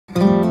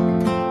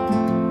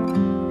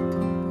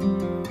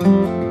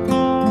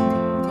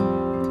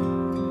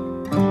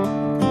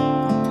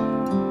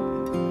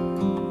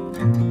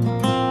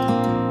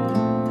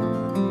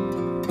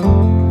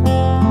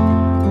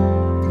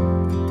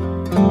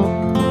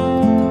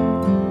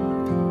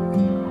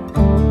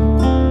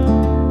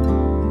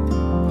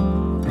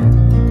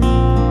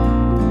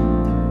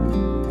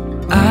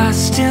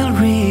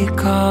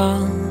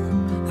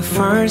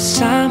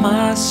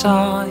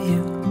saw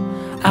you,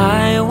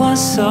 I was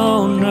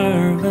so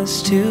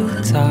nervous to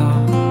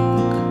talk.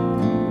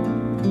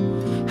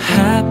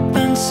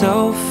 Happened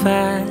so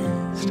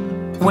fast,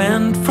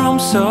 went from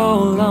so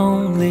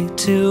lonely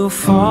to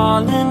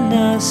falling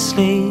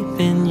asleep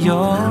in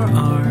your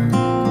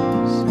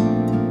arms.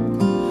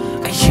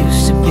 I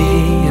used to be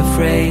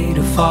afraid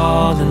to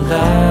fall in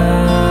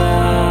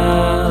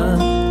love.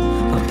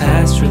 My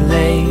past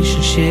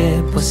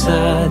relationship was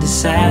a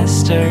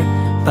disaster,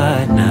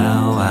 but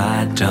now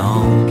I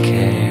don't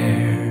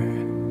care.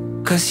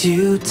 'Cause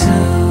you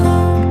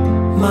took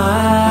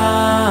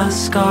my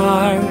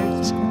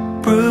scars,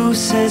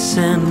 bruises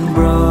and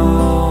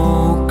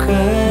broken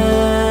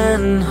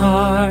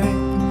heart,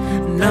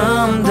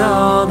 numbed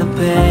all the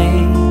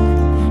pain,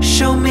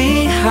 show me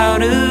how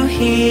to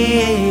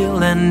heal,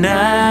 and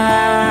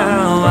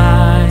now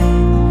I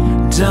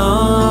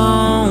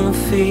don't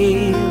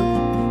feel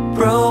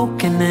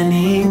broken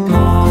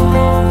anymore.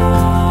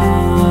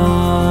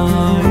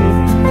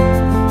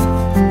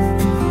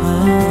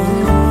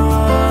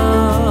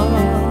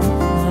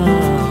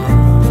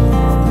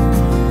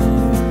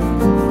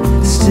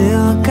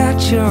 Still got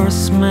your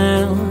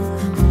smell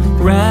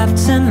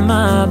wrapped in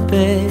my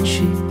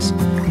bedsheets,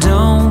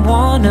 don't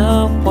wanna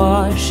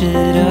wash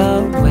it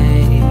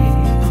away.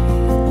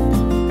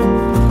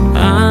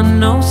 I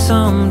know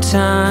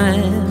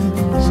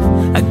sometimes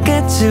I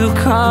get too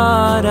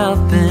caught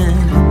up in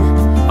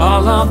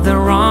all of the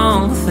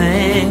wrong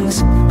things,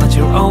 but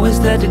you're always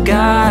there to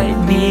guide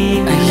me.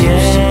 I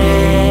used to be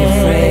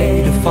afraid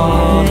to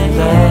fall in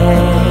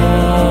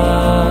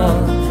love.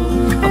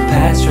 A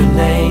past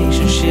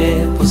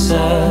relationship was a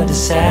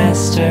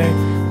disaster,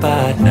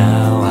 but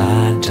now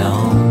I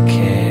don't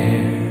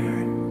care.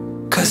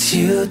 'Cause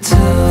you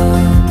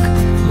took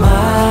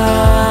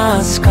my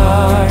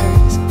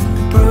scars,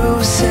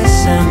 bruises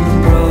and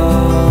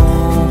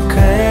broken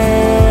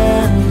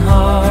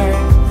heart,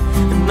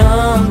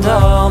 numbed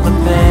all the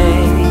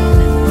pain,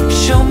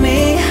 show me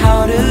how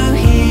to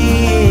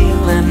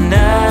heal, and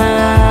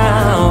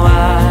now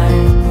I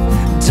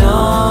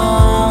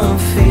don't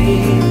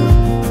feel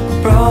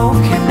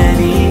broken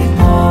anymore.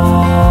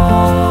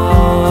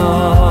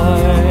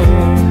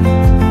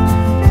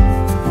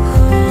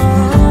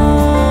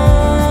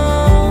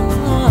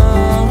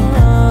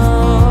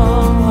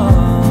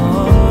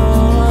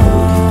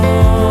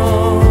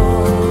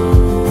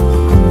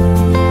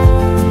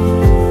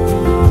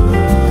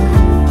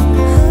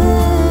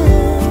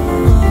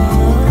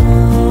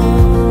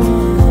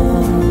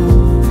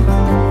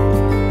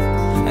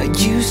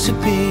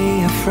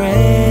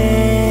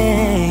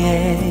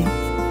 Afraid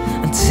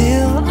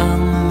until I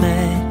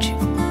met you,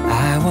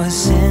 I was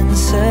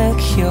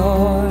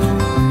insecure,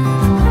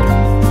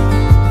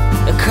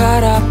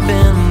 caught up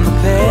in the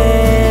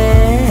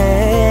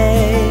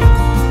pain,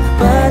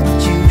 but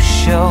you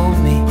showed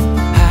me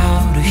how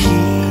to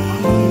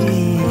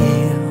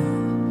heal.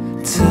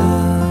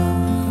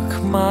 Took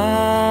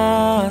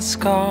my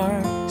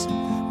scars,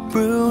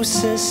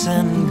 bruises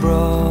and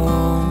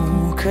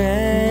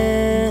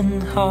broken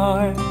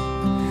heart,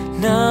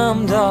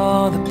 numbed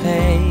all the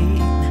pain,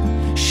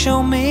 show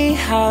me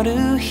how to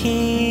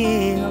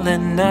heal,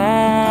 and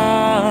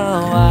now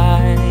I